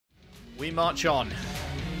we march on.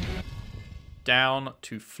 Down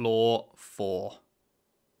to floor 4.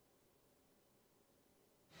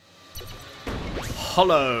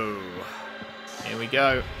 Hollow. Here we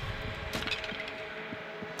go.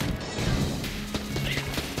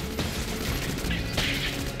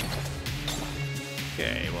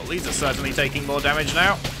 Okay, well, these are certainly taking more damage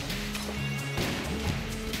now.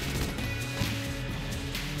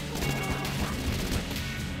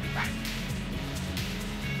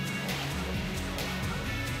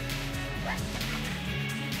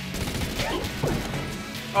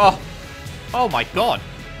 Oh! Oh my god!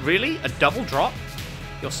 Really? A double drop?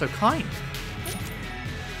 You're so kind.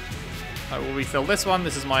 I will refill this one.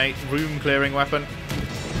 This is my room clearing weapon.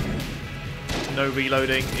 No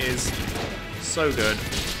reloading is so good.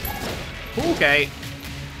 Okay.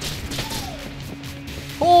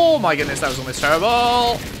 Oh my goodness, that was almost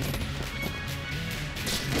terrible.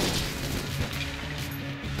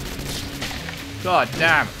 God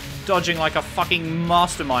damn. Dodging like a fucking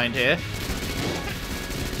mastermind here.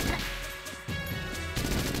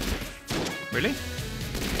 Really?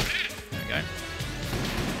 There we go.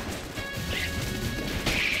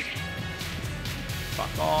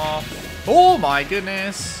 Fuck off. Oh my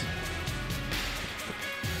goodness.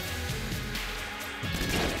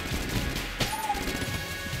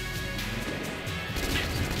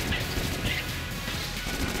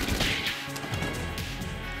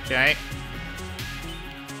 Okay.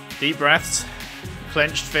 Deep breaths.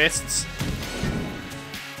 Clenched fists.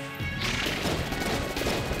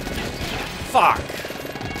 Fuck!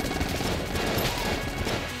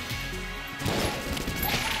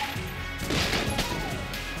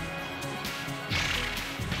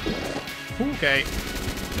 Okay.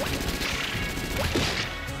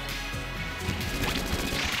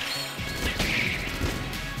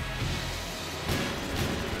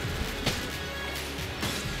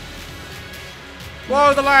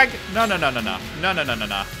 Whoa, the lag! No, no, no, no, no. No, no, no, no,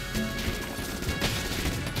 no.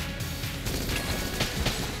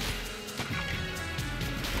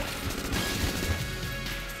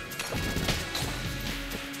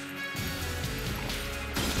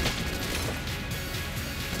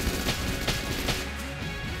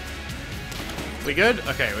 We good?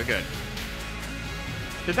 Okay, we're good.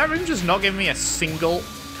 Did that room just not give me a single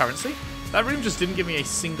currency? That room just didn't give me a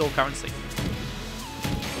single currency.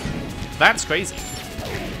 That's crazy.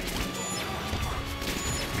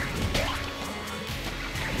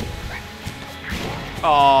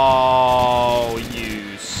 Oh,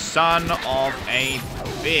 you son of a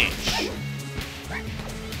bitch.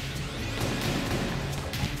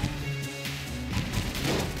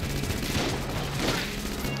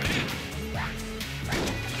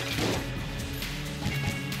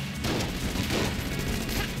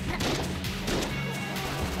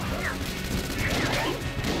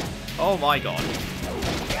 Oh my god.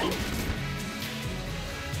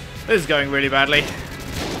 This is going really badly.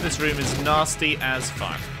 This room is nasty as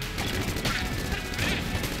fuck.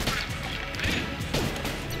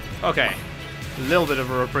 Okay. A little bit of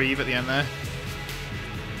a reprieve at the end there.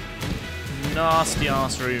 Nasty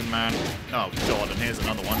ass room, man. Oh god, and here's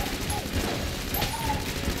another one.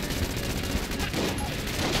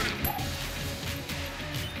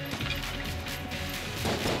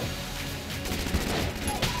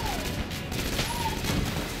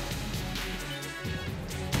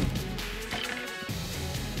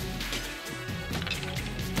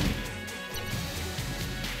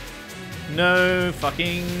 No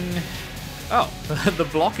fucking... Oh, the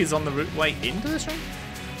block is on the way into this room?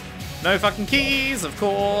 No fucking keys, of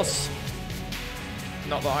course.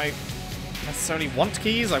 Not that I necessarily want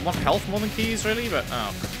keys. I want health more than keys, really, but...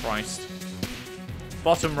 Oh, Christ.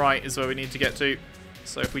 Bottom right is where we need to get to.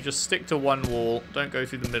 So if we just stick to one wall, don't go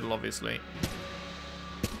through the middle, obviously.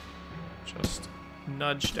 Just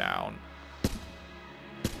nudge down.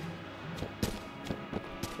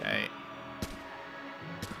 Okay.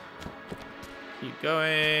 Keep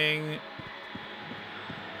going.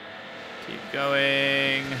 Keep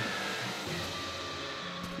going.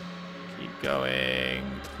 Keep going.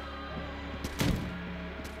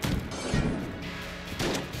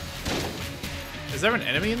 Is there an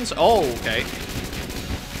enemy in this? Oh, okay.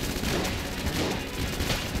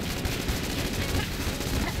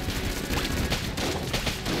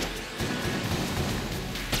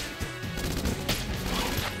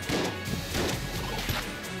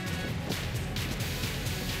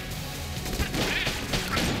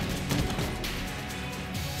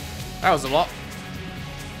 That was a lot.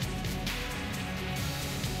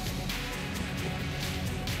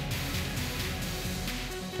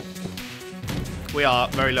 We are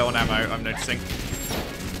very low on ammo, I'm noticing.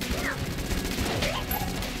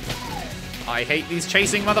 I hate these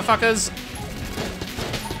chasing motherfuckers.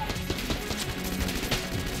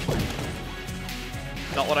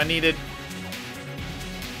 Not what I needed.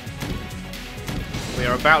 We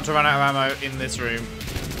are about to run out of ammo in this room.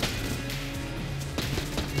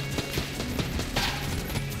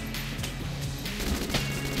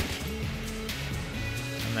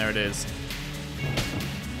 And there it is.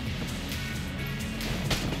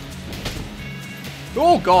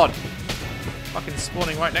 Oh god! Fucking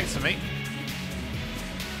spawning right next to me.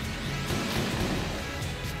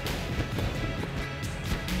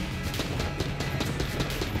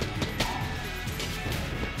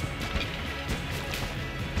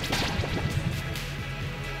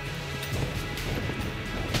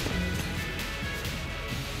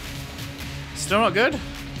 Still not good?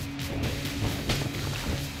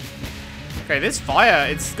 Okay, this fire,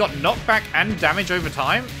 it's got knockback and damage over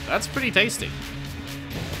time. That's pretty tasty.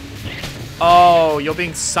 Oh, you're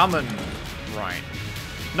being summoned. Right.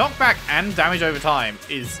 Knockback and damage over time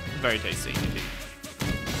is very tasty indeed.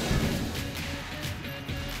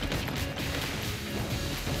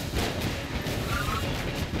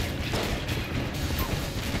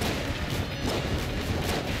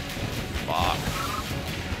 Fuck.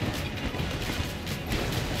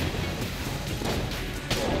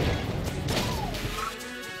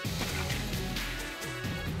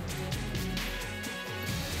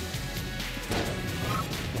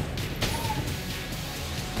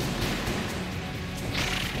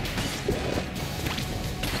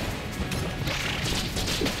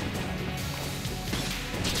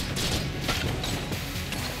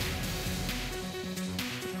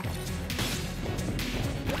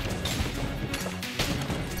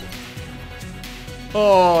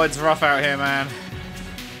 Oh, it's rough out here, man.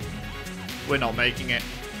 We're not making it.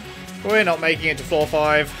 We're not making it to floor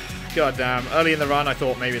 5. God damn. Early in the run, I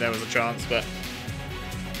thought maybe there was a chance, but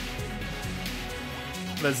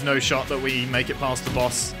there's no shot that we make it past the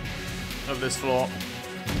boss of this floor.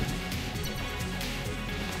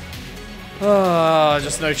 Oh,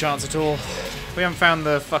 just no chance at all. We haven't found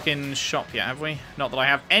the fucking shop yet, have we? Not that I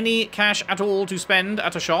have any cash at all to spend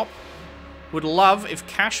at a shop. Would love if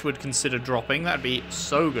cash would consider dropping. That'd be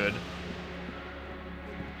so good.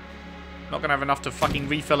 Not gonna have enough to fucking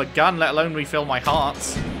refill a gun, let alone refill my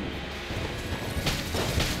hearts.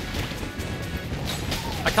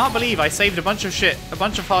 I can't believe I saved a bunch of shit, a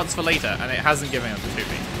bunch of hearts for later, and it hasn't given them to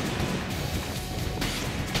me.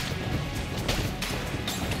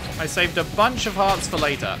 I saved a bunch of hearts for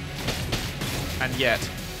later, and yet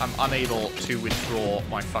I'm unable to withdraw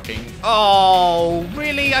my fucking... Oh,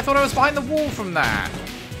 really? I thought I was behind the wall from that.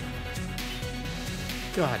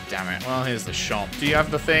 God damn it. Well, here's the shop. Do you have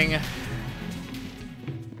the thing?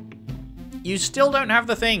 You still don't have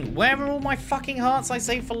the thing. Where are all my fucking hearts I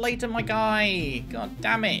saved for later, my guy? God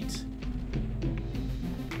damn it.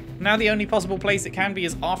 Now the only possible place it can be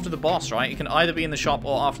is after the boss, right? It can either be in the shop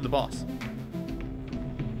or after the boss.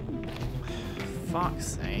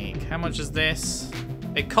 Fuck's sake. How much is this?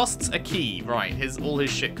 It costs a key, right? All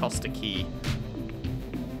his shit costs a key.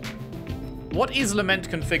 What is Lament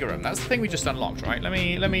Configurum? That's the thing we just unlocked, right? Let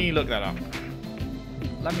me look that up.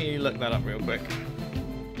 Let me look that up real quick.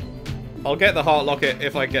 I'll get the heart locket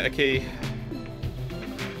if I get a key.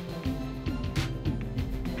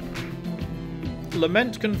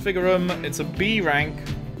 Lament Configurum, it's a B rank.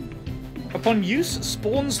 Upon use,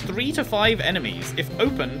 spawns 3 to 5 enemies. If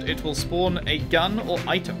opened, it will spawn a gun or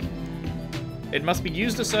item. It must be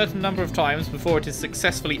used a certain number of times before it is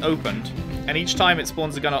successfully opened, and each time it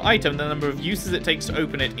spawns a gun or item, the number of uses it takes to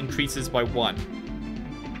open it increases by 1.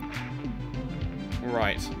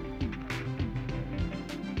 Right.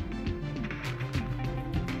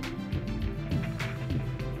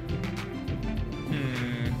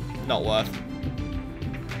 Not worth.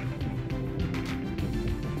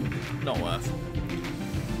 Not worth.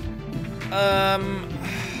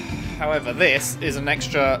 However, this is an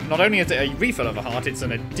extra, not only is it a refill of a heart, it's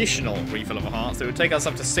an additional refill of a heart, so it would take us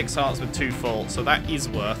up to 6 hearts with 2 full, so that is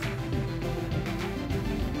worth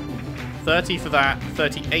 30 for that,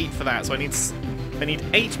 38 for that, so I need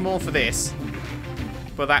 8 more for this,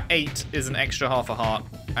 but that 8 is an extra half a heart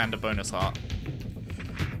and a bonus heart.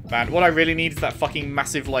 Man, what I really need is that fucking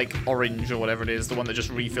massive, like, orange or whatever it is, the one that just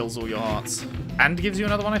refills all your hearts. And gives you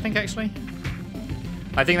another one, I think, actually.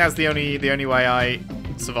 I think that's the only way I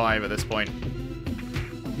survive at this point.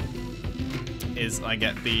 Is I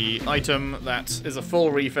get the item that is a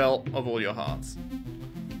full refill of all your hearts.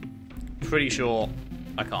 Pretty sure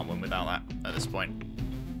I can't win without that at this point.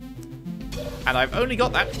 And I've only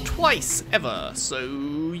got that twice ever,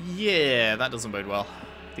 so yeah, that doesn't bode well.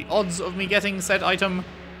 The odds of me getting said item,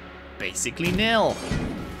 basically nil.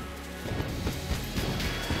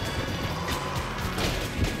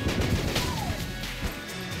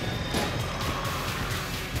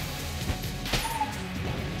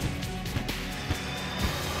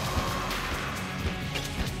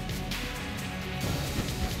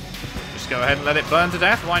 go ahead and let it burn to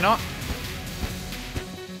death. Why not?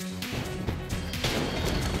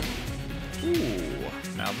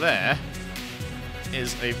 Ooh, now there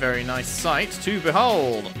is a very nice sight to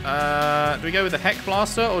behold. Do we go with the Heck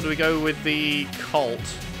Blaster or do we go with the Colt?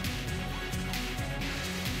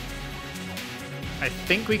 I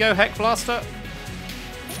think we go Heck Blaster.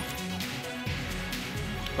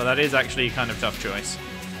 But that is actually kind of a tough choice.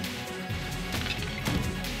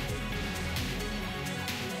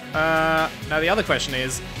 Now the other question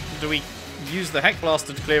is, do we use the Heck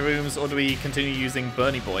Blaster to clear rooms or do we continue using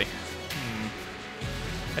Burny Boy?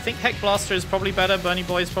 I think Heck Blaster is probably better. Burny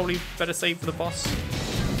Boy is probably better saved for the boss.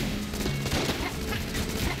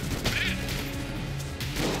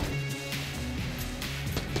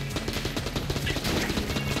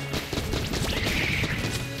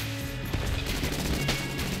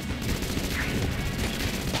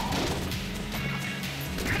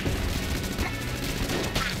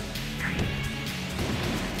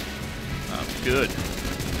 Good.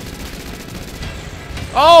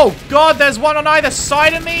 Oh, God, there's one on either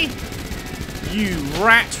side of me? You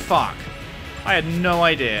rat fuck. I had no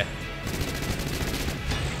idea.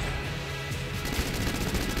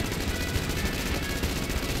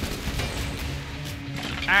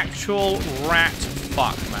 Actual rat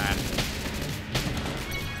fuck, man.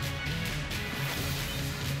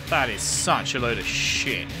 That is such a load of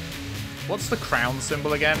shit. What's the crown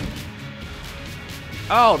symbol again?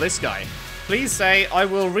 Oh, this guy. Please say, I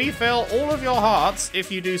will refill all of your hearts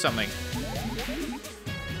if you do something.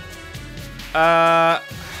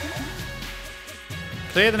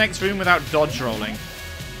 Clear the next room without dodge rolling.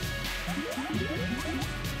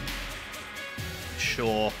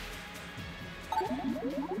 Sure.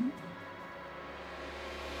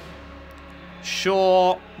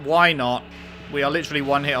 Sure, why not? We are literally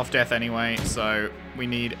one hit off death anyway, so we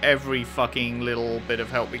need every fucking little bit of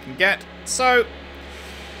help we can get. So,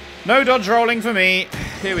 no dodge rolling for me.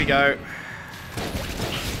 Here we go.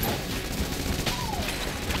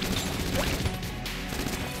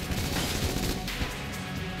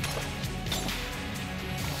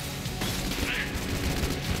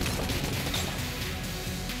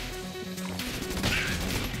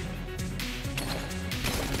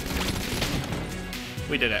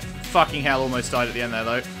 We did it. Fucking hell, almost died at the end there,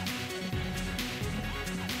 though.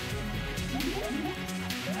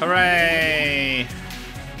 Hooray!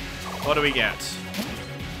 What do we get?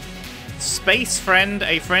 Space friend,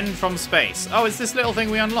 a friend from space. Oh, it's this little thing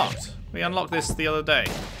we unlocked. We unlocked this the other day.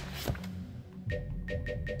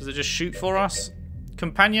 Does it just shoot for us?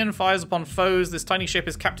 Companion fires upon foes. This tiny ship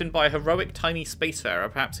is captained by a heroic tiny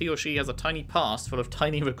spacefarer. Perhaps he or she has a tiny past full of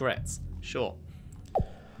tiny regrets. Sure.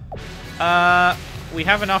 We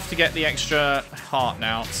have enough to get the extra heart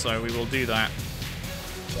now, so we will do that.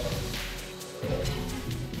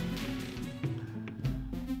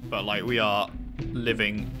 But, like, we are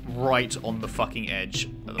living right on the fucking edge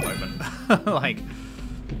at the moment. Like...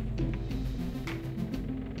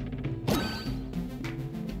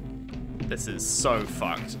 This is so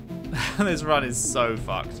fucked. This run is so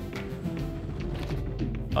fucked.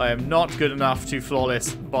 I am not good enough to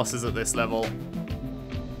flawless bosses at this level.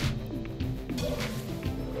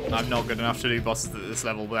 I'm not good enough to do bosses at this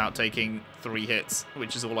level without taking 3 hits,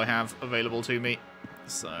 which is all I have available to me.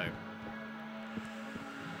 So...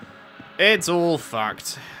 It's all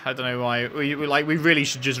fucked. I don't know why. We really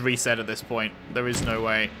should just reset at this point. There is no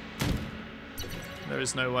way. There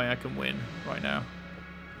is no way I can win right now.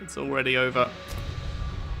 It's already over.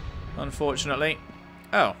 Unfortunately.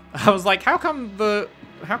 Oh, I was like, how come the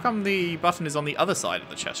button is on the other side of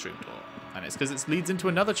the chest room door? And it's because it leads into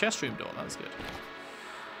another chest room door. That was good.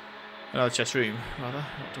 Another chest room, rather,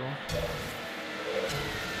 not door.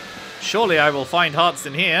 Surely I will find hearts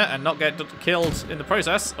in here and not get killed in the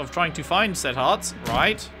process of trying to find said hearts,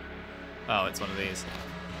 right? Oh, it's one of these.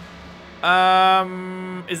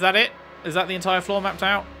 Is that it? Is that the entire floor mapped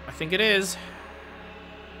out? I think it is.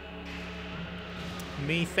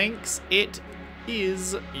 Methinks it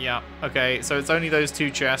is. Yeah, okay, so it's only those 2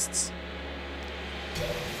 chests.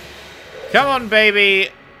 Come on, baby.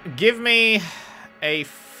 Give me a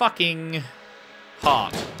fucking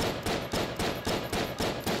heart.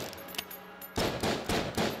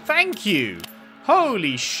 Thank you.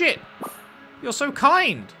 Holy shit. You're so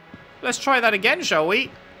kind. Let's try that again, shall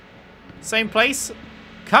we? Same place.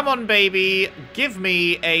 Come on, baby. Give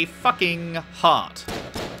me a fucking heart.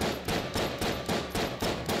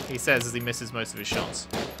 He says as he misses most of his shots.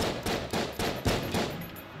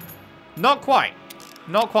 Not quite.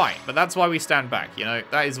 Not quite. But that's why we stand back, you know?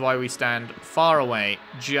 That is why we stand far away,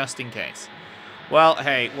 just in case. Well,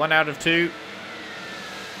 hey, 1 out of 2.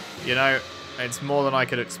 You know, It's more than I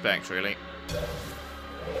could expect, really.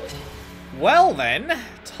 Well then,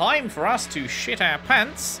 time for us to shit our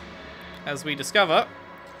pants as we discover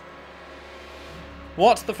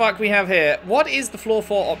what the fuck we have here. What is the floor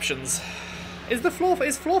 4 options? Is floor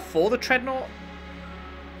 4 the Treadnought?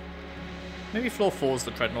 Maybe floor 4 is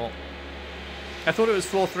the Treadnought. I thought it was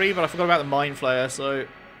floor 3, but I forgot about the Mind Flayer, so...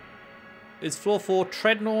 Is floor 4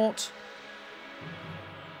 Treadnought?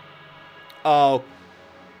 Oh,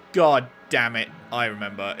 god damn it. I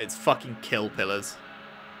remember. It's fucking Kill Pillars.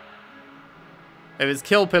 If it's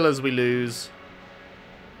Kill Pillars, we lose.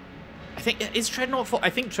 I think... Is Treadnought 4? I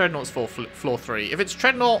think Treadnought's floor 3. If it's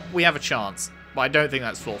Treadnought, we have a chance. But I don't think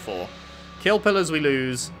that's floor 4. Kill Pillars, we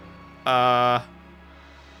lose.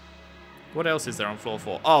 What else is there on floor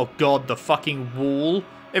 4? Oh god, the fucking wall.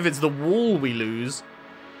 If it's the wall, we lose.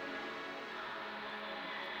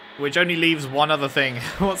 Which only leaves one other thing.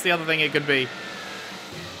 What's the other thing it could be?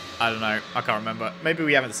 I don't know. I can't remember. Maybe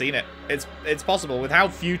we haven't seen it. It's possible. With how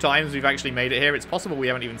few times we've actually made it here, it's possible we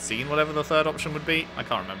haven't even seen whatever the third option would be. I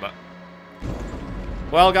can't remember.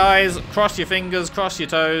 Well, guys, cross your fingers, cross your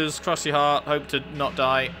toes, cross your heart. Hope to not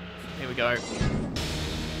die. Here we go.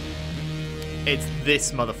 It's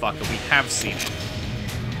this motherfucker. We have seen it.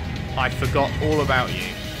 I forgot all about you.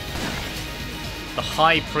 The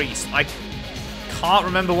High Priest. I can't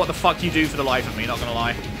remember what the fuck you do for the life of me, not gonna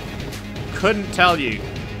lie. Couldn't tell you.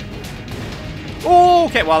 Oh,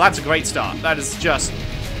 okay, well, that's a great start. That is just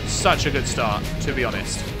such a good start, to be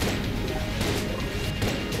honest.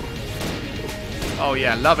 Oh,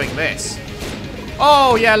 yeah, loving this.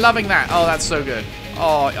 Oh, yeah, loving that. Oh, that's so good.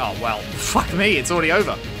 Oh, well, fuck me, it's already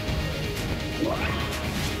over.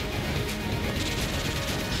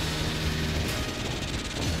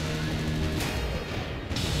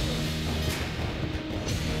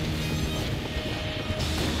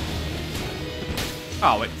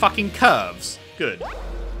 Oh, it fucking curves. Good.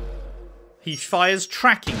 He fires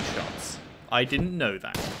tracking shots. I didn't know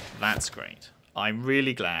that. That's great. I'm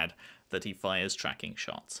really glad that he fires tracking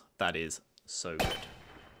shots. That is so good.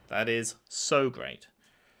 That is so great.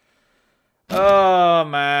 Oh,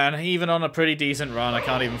 man. Even on a pretty decent run, I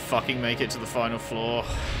can't even fucking make it to the final floor.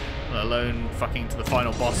 Let alone fucking to the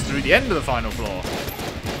final boss through the end of the final floor.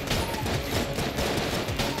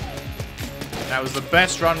 That was the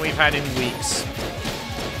best run we've had in weeks.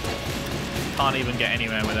 Can't even get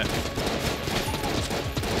anywhere with it.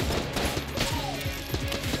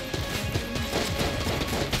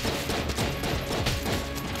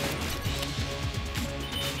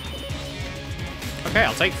 Okay,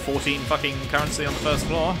 I'll take 14 fucking currency on the first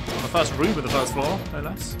floor. On the first room of the first floor, no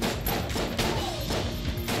less.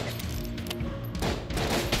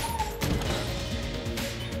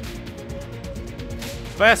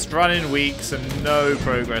 Best run in weeks and no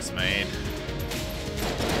progress made.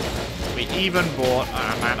 We even bought...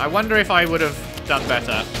 Ah, man, I wonder if I would have done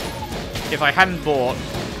better if I hadn't bought...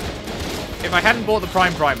 If I hadn't bought the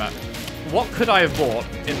Prime Primer. What could I have bought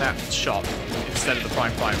in that shop instead of the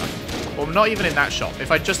Prime Primer? Well, not even in that shop.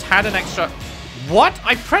 If I just had an extra... What?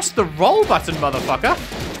 I pressed the roll button, motherfucker.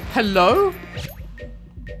 Hello?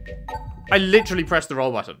 I literally pressed the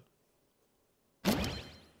roll button.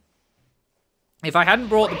 If I hadn't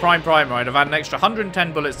brought the Prime Primer, I'd have had an extra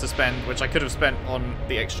 110 bullets to spend, which I could have spent on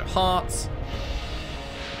the extra hearts.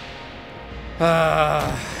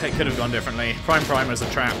 It could have gone differently. Prime Primer's a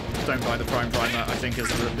trap. Don't buy the Prime Primer, I think is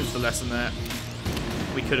the lesson there.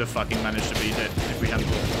 We could have fucking managed to beat it if we hadn't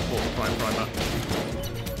bought the Prime Primer.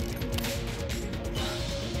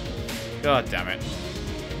 God damn it.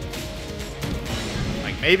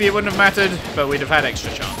 Like, maybe it wouldn't have mattered, but we'd have had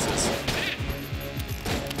extra chances.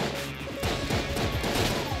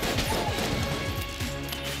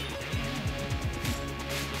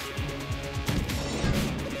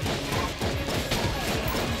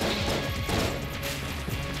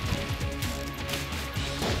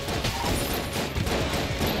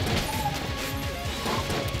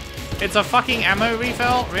 It's a fucking ammo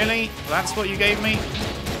refill? Really? That's what you gave me?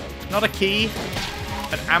 Not a key?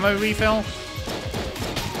 An ammo refill?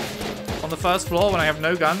 On the first floor when I have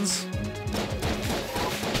no guns?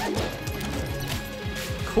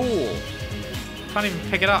 Cool. Can't even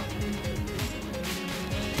pick it up.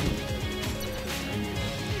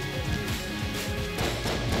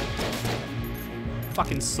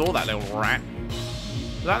 Fucking saw that little rat.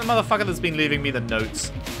 Is that the motherfucker that's been leaving me the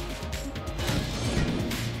notes?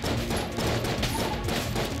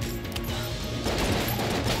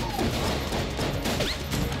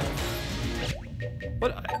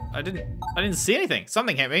 What? I didn't see anything.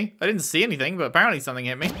 Something hit me. I didn't see anything, but apparently something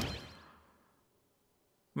hit me.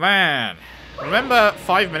 Man. Remember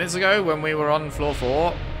 5 minutes ago when we were on floor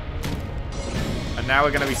 4? And now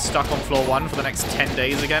we're going to be stuck on floor 1 for the next 10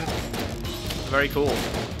 days again. Very cool.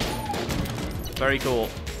 Very cool.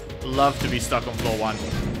 Love to be stuck on floor 1.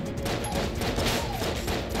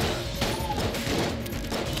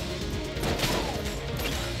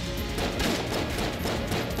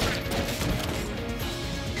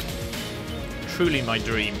 Truly my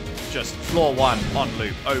dream. Just floor 1 on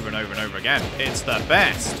loop over and over and over again. It's the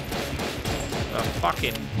best. The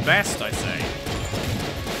fucking best, I say.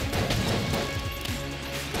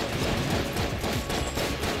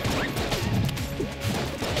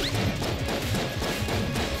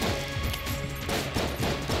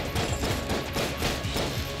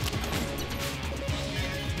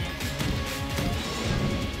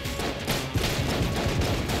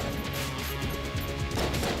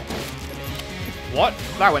 What?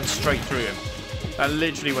 That went straight through him. That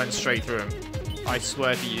literally went straight through him. I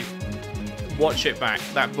swear to you. Watch it back.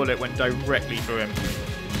 That bullet went directly through him.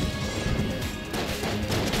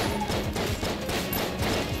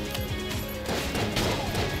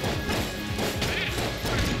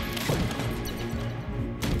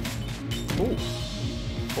 Ooh.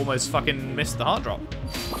 Almost fucking missed the heart drop.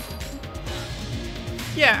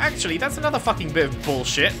 Yeah, actually, that's another fucking bit of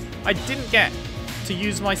bullshit. I didn't get to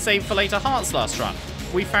use my save for later hearts last run.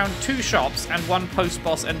 We found 2 shops and 1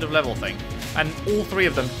 post-boss end of level thing, and all 3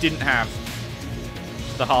 of them didn't have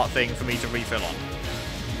the heart thing for me to refill on.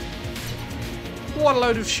 What a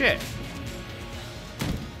load of shit.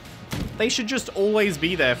 They should just always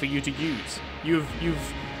be there for you to use. You've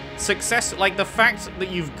like the fact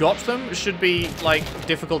that you've got them should be like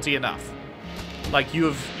difficulty enough. Like you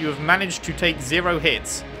have managed to take 0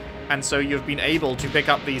 hits, and so you've been able to pick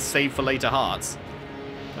up these save for later hearts.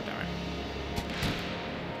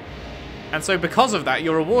 And so because of that,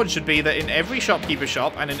 your reward should be that in every shopkeeper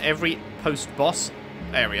shop and in every post-boss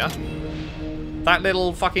area, that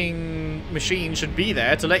little fucking machine should be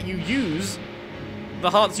there to let you use the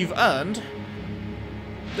hearts you've earned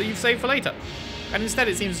that you've saved for later. And instead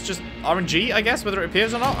it seems just RNG, I guess, whether it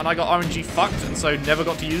appears or not, and I got RNG fucked and so never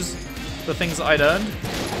got to use the things that I'd earned,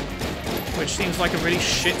 which seems like a really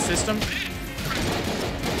shit system.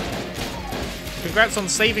 Congrats on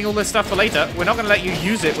saving all this stuff for later. We're not going to let you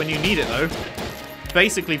use it when you need it, though.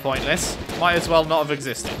 Basically pointless. Might as well not have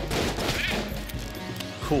existed.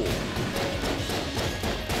 Cool.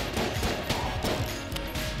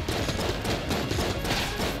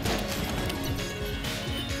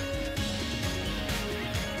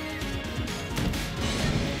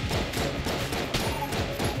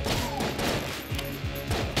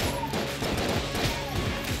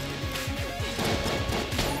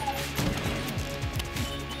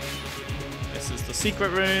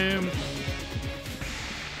 Secret room.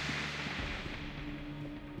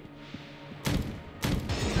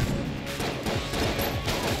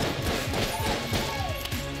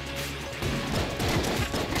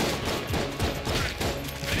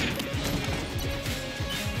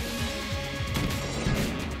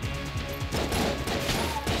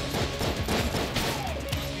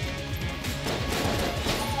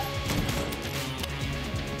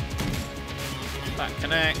 That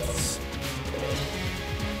connects.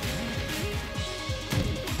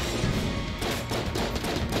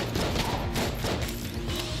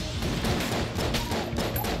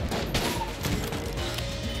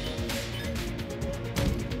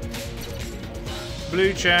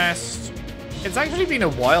 Blue chest. It's actually been a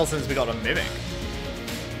while since we got a mimic.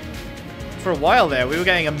 For a while there, we were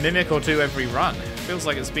getting a mimic or 2 every run. It feels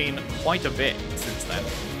like it's been quite a bit since then.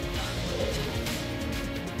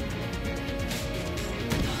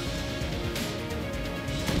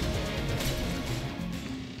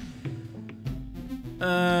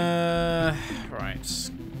 Right.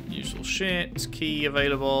 Usual shit. Key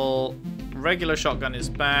available. Regular shotgun is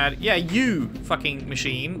bad. Yeah, you fucking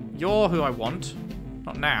machine. You're who I want.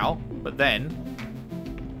 Not now, but then.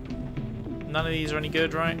 None of these are any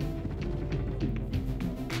good, right?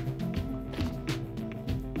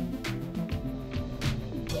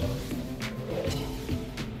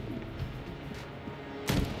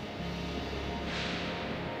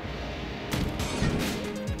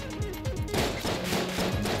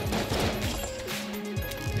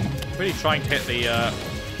 Really trying to hit the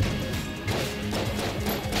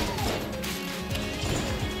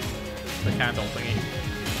candle thingy.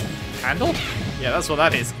 Candle? Yeah, that's what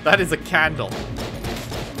that is. That is a candle.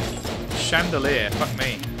 Chandelier. Fuck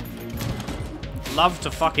me. Love to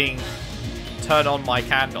fucking turn on my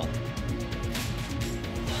candle.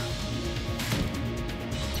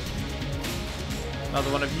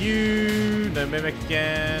 Another one of you. No mimic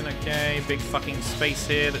again. Okay, big fucking space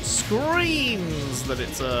here that screams that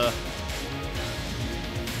it's a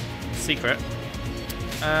secret.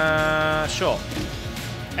 Sure.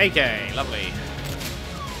 AK, lovely.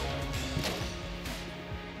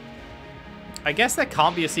 I guess there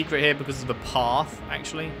can't be a secret here because of the path,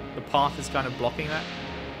 actually. The path is kind of blocking that.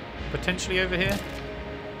 Potentially over here.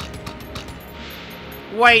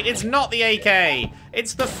 Wait, it's not the AK!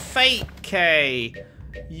 It's the fake K!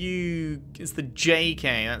 It's the JK,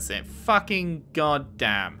 that's it. Fucking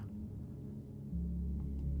goddamn.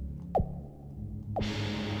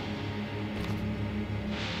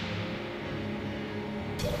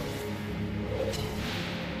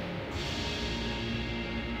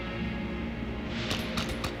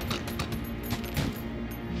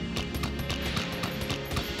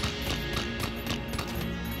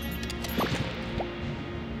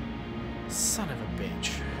 Son of a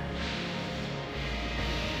bitch.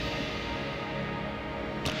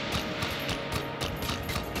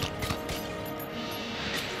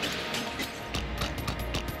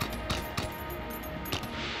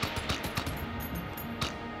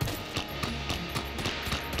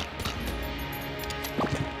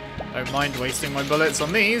 Don't mind wasting my bullets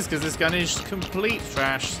on these, because this gun is complete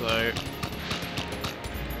trash, so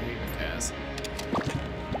who even cares?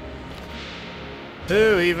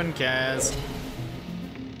 Who even cares?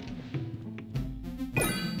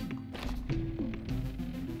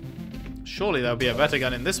 Surely there'll be a better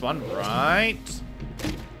gun in this one, right?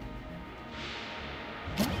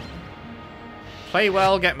 Play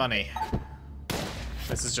well, get money.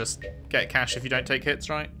 This is just get cash if you don't take hits,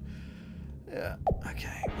 right? Yeah,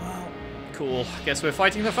 okay, well, cool. Guess we're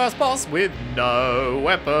fighting the first boss with no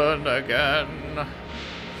weapon again.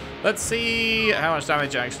 Let's see how much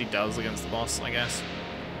damage it actually does against the boss, I guess.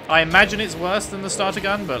 I imagine it's worse than the starter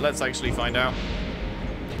gun, but let's actually find out.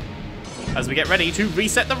 As we get ready to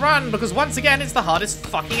reset the run, because once again, it's the hardest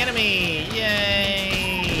fucking enemy.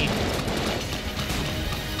 Yay!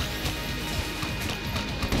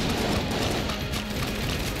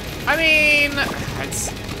 I mean,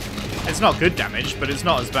 it's not good damage, but it's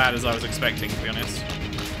not as bad as I was expecting, to be honest.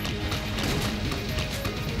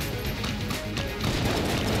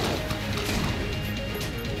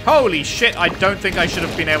 Holy shit, I don't think I should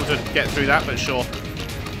have been able to get through that, but sure.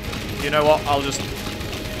 You know what, I'll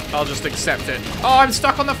just accept it. Oh, I'm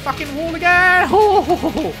stuck on the fucking wall again!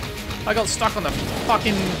 Oh, I got stuck on the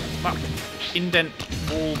fucking indent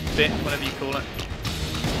wall bit, whatever you call it.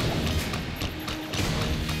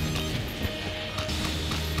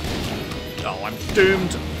 Oh, I'm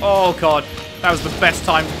doomed. Oh, God. That was the best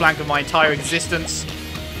timed flank of my entire existence.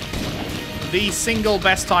 The single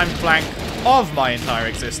best timed flank of my entire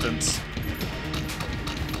existence.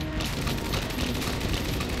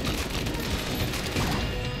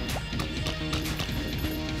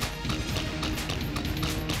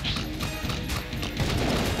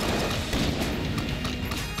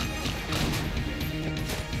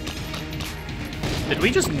 Did we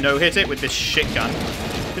just no-hit it with this shit gun?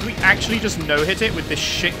 Did we actually just no-hit it with this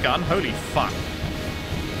shit gun? Holy fuck.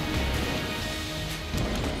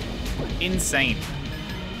 Insane.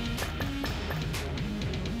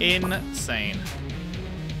 Insane.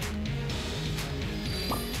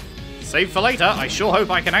 Save for later. I sure hope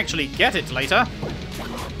I can actually get it later.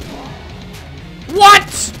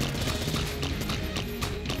 What?!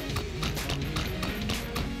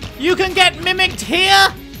 You can get mimicked here?!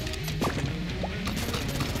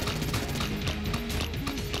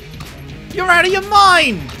 You're out of your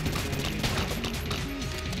mind!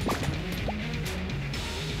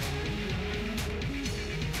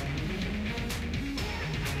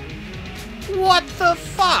 What the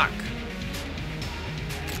fuck?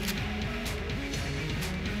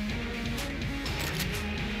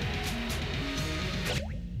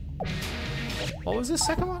 What was this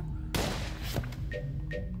second one?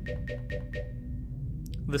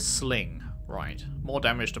 The sling. Right. More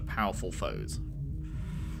damage to powerful foes.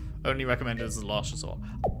 Only recommended as a last resort.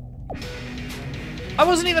 I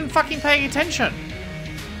wasn't even fucking paying attention.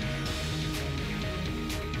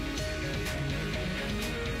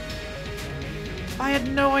 I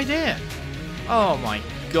had no idea. Oh my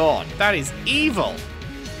god, that is evil.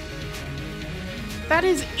 That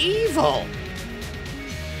is evil.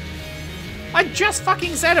 I just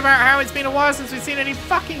fucking said about how it's been a while since we've seen any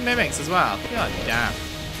fucking mimics as well. God damn.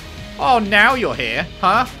 Oh, now you're here,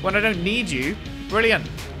 huh? When I don't need you. Brilliant.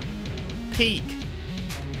 Peak.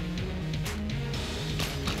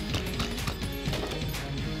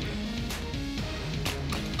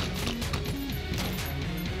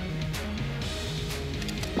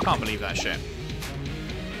 Can't believe that shit.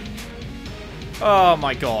 Oh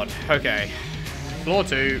my god. Okay. Floor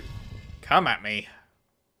 2. Come at me.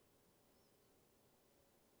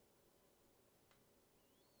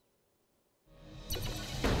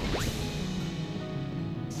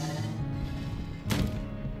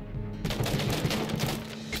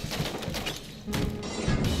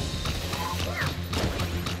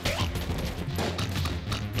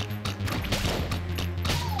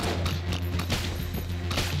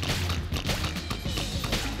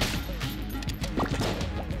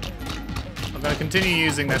 continue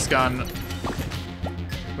using this gun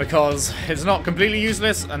because it's not completely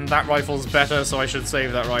useless, and that rifle's better, so I should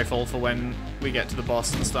save that rifle for when we get to the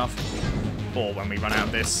boss and stuff. Or when we run out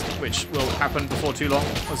of this, which will happen before too long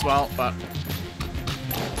as well, but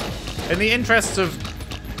in the interest of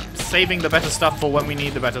saving the better stuff for when we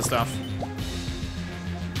need the better stuff,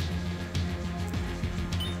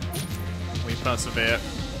 we persevere.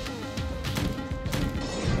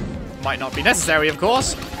 Might not be necessary, of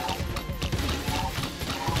course.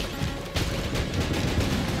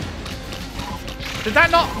 Did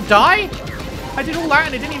that not die? I did all that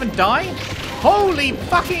and it didn't even die? Holy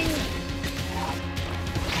fucking...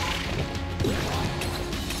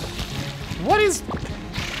 What is...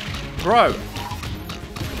 Bro.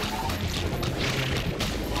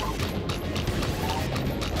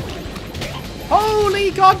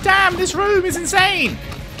 Holy goddamn, this room is insane!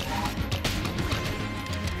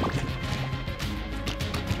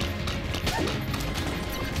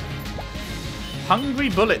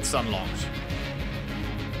 Hungry bullets unlocked.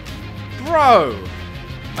 Bro!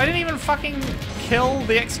 I didn't even fucking kill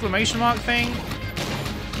the exclamation mark thing,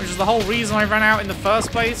 which is the whole reason I ran out in the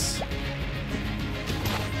first place.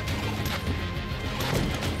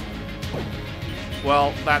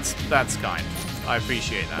 Well, that's kind. I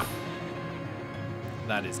appreciate that.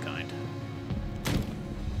 That is kind.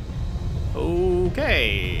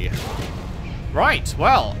 Okay. Right,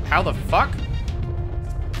 well, how the fuck?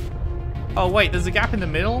 Oh wait, there's a gap in the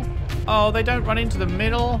middle? Oh, they don't run into the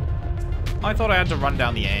middle? I thought I had to run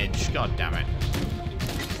down the edge. God damn it.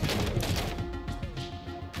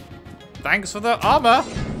 Thanks for the armor,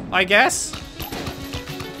 I guess.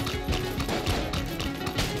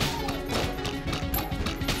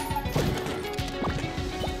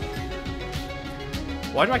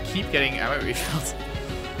 Why do I keep getting ammo refills?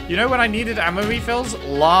 You know when I needed ammo refills?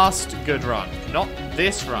 Last good run. Not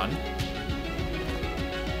this run.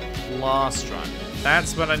 Last run.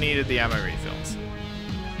 That's when I needed the ammo refills.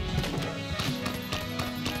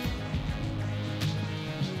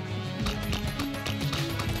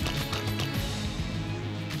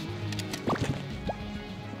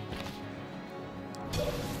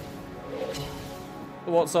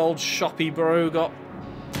 What's old shoppy bro got?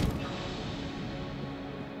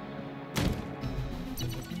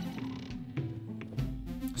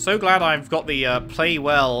 So glad I've got the play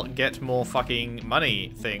well, get more fucking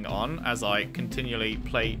money thing on as I continually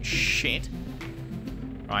play shit.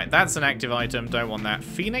 Right, that's an active item, don't want that.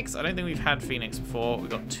 Phoenix, I don't think we've had Phoenix before. We've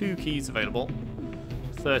got 2 keys available,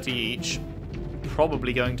 30 each.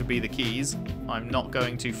 Probably going to be the keys. I'm not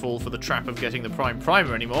going to fall for the trap of getting the prime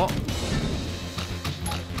primer anymore.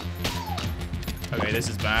 Okay, this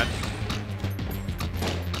is bad.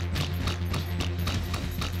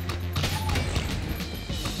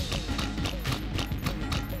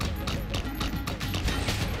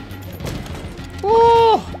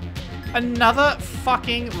 Oh! Another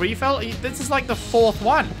fucking refill? This is like the 4th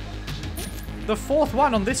one. The 4th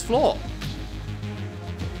one on this floor.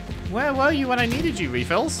 Where were you when I needed you,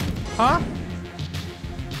 refills? Huh?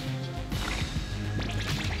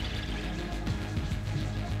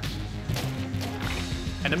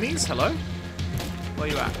 Enemies? Hello? Where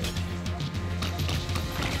you at?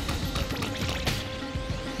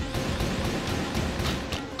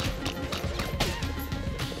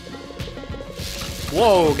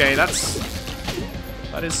 Whoa, okay, that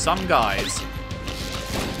is some guys.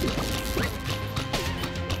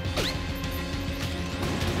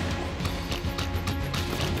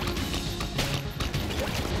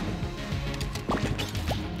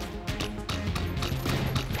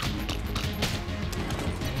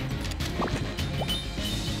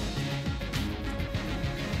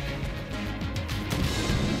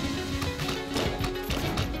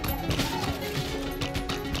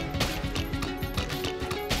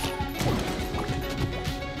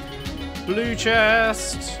 Blue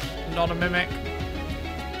chest, not a mimic.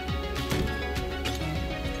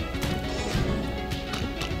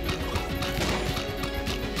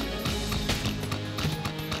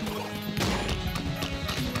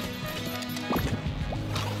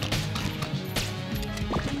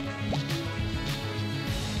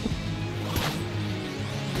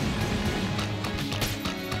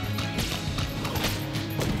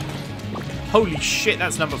 Holy shit,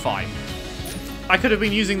 that's number 5. I could have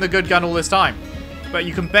been using the good gun all this time. But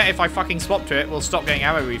you can bet if I fucking swap to it, we'll stop getting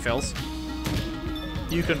ammo refills.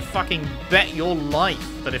 You can fucking bet your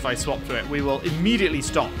life that if I swap to it, we will immediately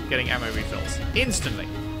stop getting ammo refills. Instantly.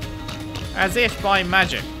 As if by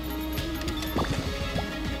magic.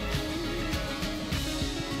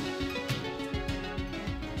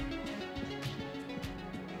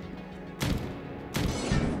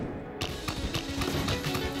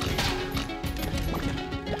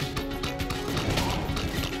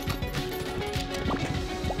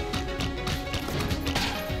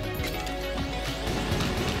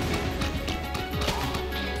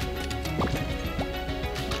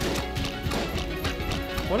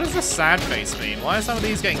 What does the sad face mean? Why are some of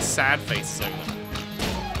these getting sad faces over them?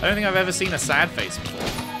 I don't think I've ever seen a sad face before.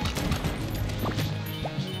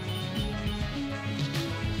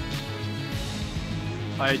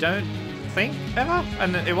 I don't think ever.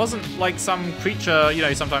 And it wasn't like some creature, you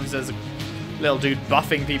know, sometimes there's a little dude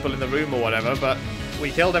buffing people in the room or whatever, but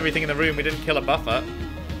we killed everything in the room, we didn't kill a buffer.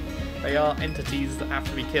 They are entities that have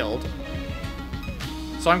to be killed.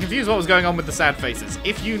 So I'm confused what was going on with the sad faces.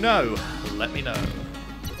 If you know, let me know.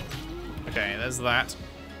 Okay, there's that.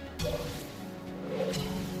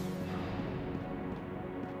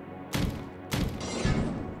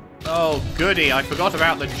 Oh, goody. I forgot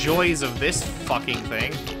about the joys of this fucking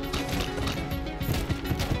thing.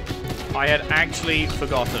 I had actually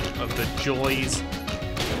forgotten of the joys.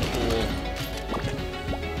 Cool.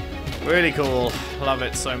 Really cool. Love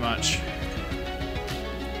it so much.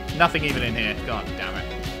 Nothing even in here. God damn it.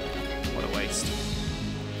 What a waste.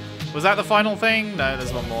 Was that the final thing? No,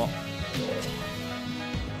 there's one more.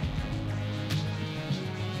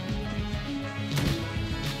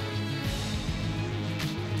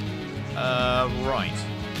 Right.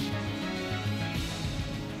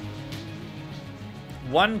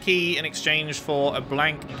 1 key in exchange for a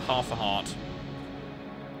blank and half a heart.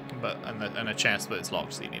 But and a chest, but it's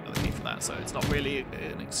locked, so you need another key for that. So it's not really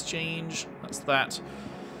an exchange. That's that.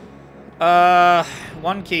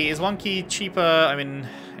 1 key. Is 1 key cheaper? I mean,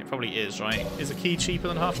 it probably is, right? Is a key cheaper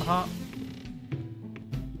than half a heart?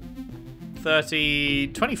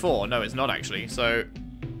 24. No, it's not actually. So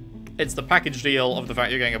it's the package deal of the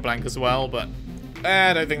fact you're getting a blank as well, but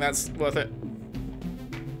I don't think that's worth it.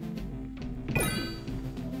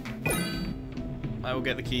 I will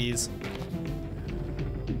get the keys.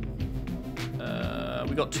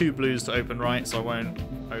 We got 2 blues to open, right? So I won't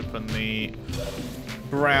open the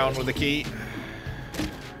brown with the key.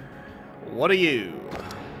 What are you?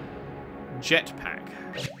 Jetpack.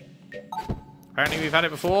 Apparently we've had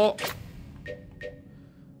it before.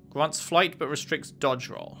 Grants flight but restricts dodge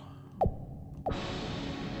roll.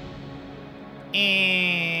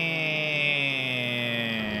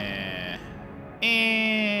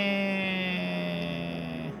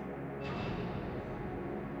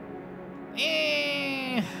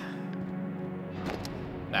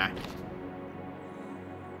 Nah.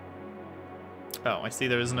 Oh, I see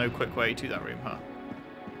there is no quick way to that room, huh?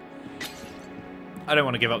 I don't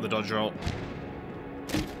want to give up the dodge roll.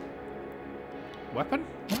 Weapon?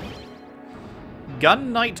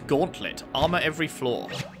 Gun Knight Gauntlet. Armor every floor.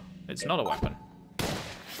 It's not a weapon.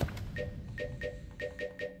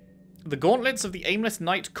 The gauntlets of the aimless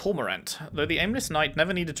knight Cormorant. Though the aimless knight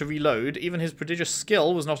never needed to reload, even his prodigious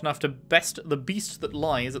skill was not enough to best the beast that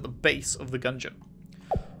lies at the base of the gungeon.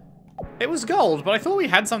 It was gold, but I thought we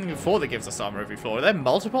had something before that gives us armor every floor. Are there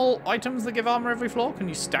multiple items that give armor every floor? Can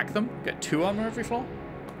you stack them? Get 2 armor every floor?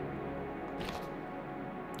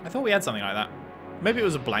 I thought we had something like that. Maybe it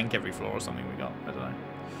was a blank every floor or something we got. I don't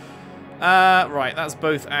know. Right, that's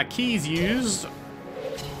both our keys used.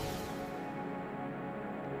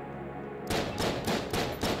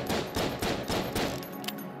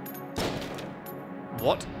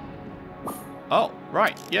 What? Oh,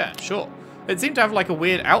 right. Yeah, sure. It seemed to have like a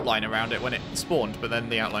weird outline around it when it spawned, but then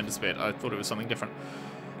the outline disappeared. I thought it was something different.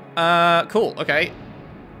 Cool. Okay.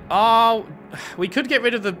 Oh, we could get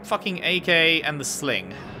rid of the fucking AK and the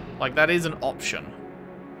sling. Like, that is an option.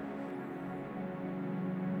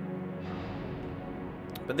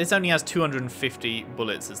 But this only has 250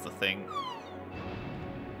 bullets is the thing.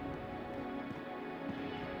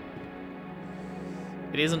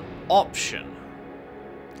 It is an option.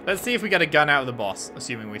 Let's see if we get a gun out of the boss,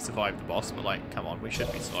 assuming we survive the boss. But, like, come on, we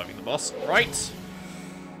should be surviving the boss. Right.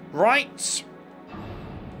 Right.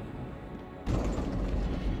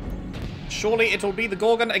 Surely it'll be the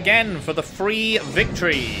Gorgon again for the free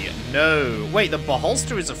victory. No. Wait, the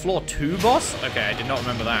Beholster is a floor 2 boss? Okay, I did not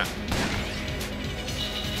remember that.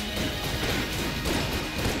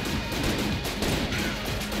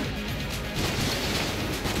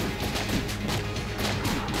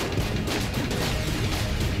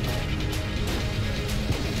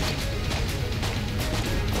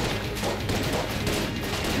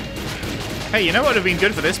 Hey, you know what would have been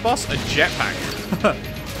good for this boss? A jetpack.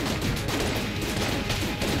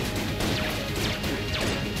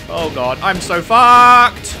 Oh god, I'm so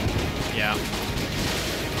fucked! Yeah.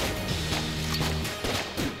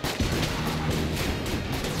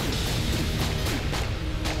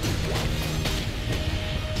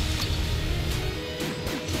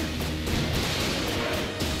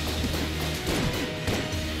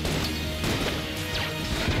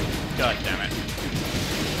 God damn it.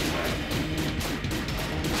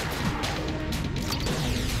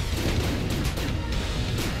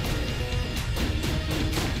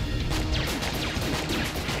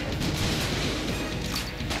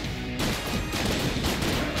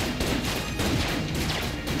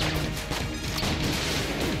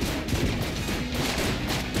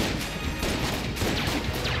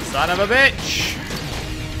 Son of a bitch!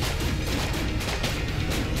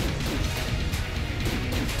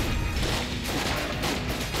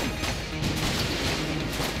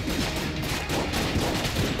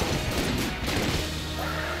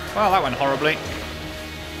 Well, that went horribly.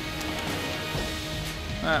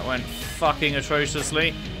 That went fucking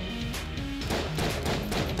atrociously.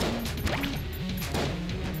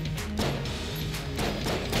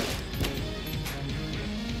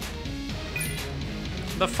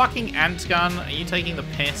 The fucking ant gun, are you taking the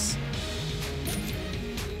piss?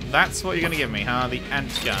 That's what you're gonna give me, huh? The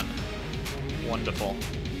ant gun. Wonderful.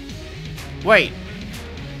 Wait.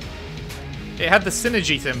 It had the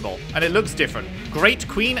synergy symbol, and it looks different. Great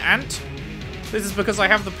Queen Ant? This is because I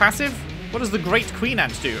have the passive? What does the Great Queen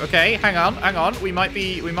Ant do? Okay, hang on, hang on. We might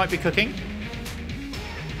be cooking.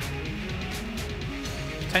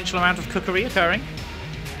 Potential amount of cookery occurring.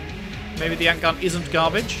 Maybe the ant gun isn't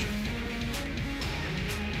garbage.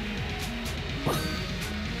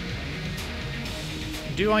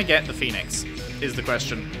 Do I get the Phoenix? Is the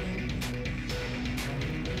question.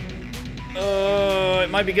 Oh, it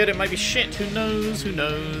might be good, it might be shit. Who knows? Who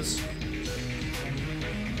knows?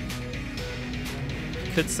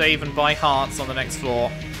 Could save and buy hearts on the next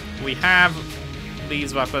floor. We have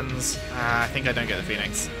these weapons. I think I don't get the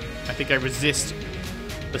Phoenix. I think I resist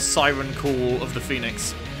the siren call of the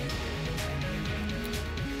Phoenix.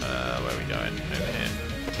 Where are we going? Over here.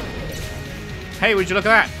 Hey, would you look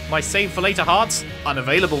at that? My save for later hearts?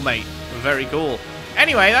 Unavailable, mate. Very cool.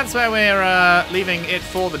 Anyway, that's where we're leaving it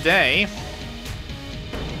for the day.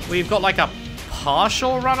 We've got like a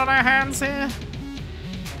partial run on our hands here.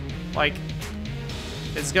 Like,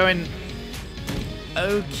 it's going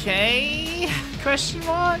okay? Question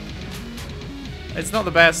mark? It's not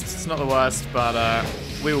the best, it's not the worst, but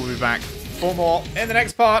we will be back for more in the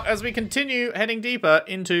next part as we continue heading deeper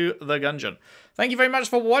into the Gungeon. Thank you very much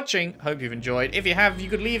for watching. Hope you've enjoyed. If you have, you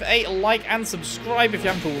could leave a like and subscribe if you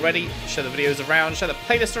haven't already. Share the videos around, share the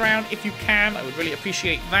playlist around if you can. I would really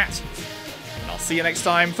appreciate that. And I'll see you next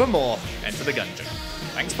time for more Enter the Gungeon.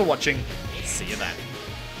 Thanks for watching. See you then.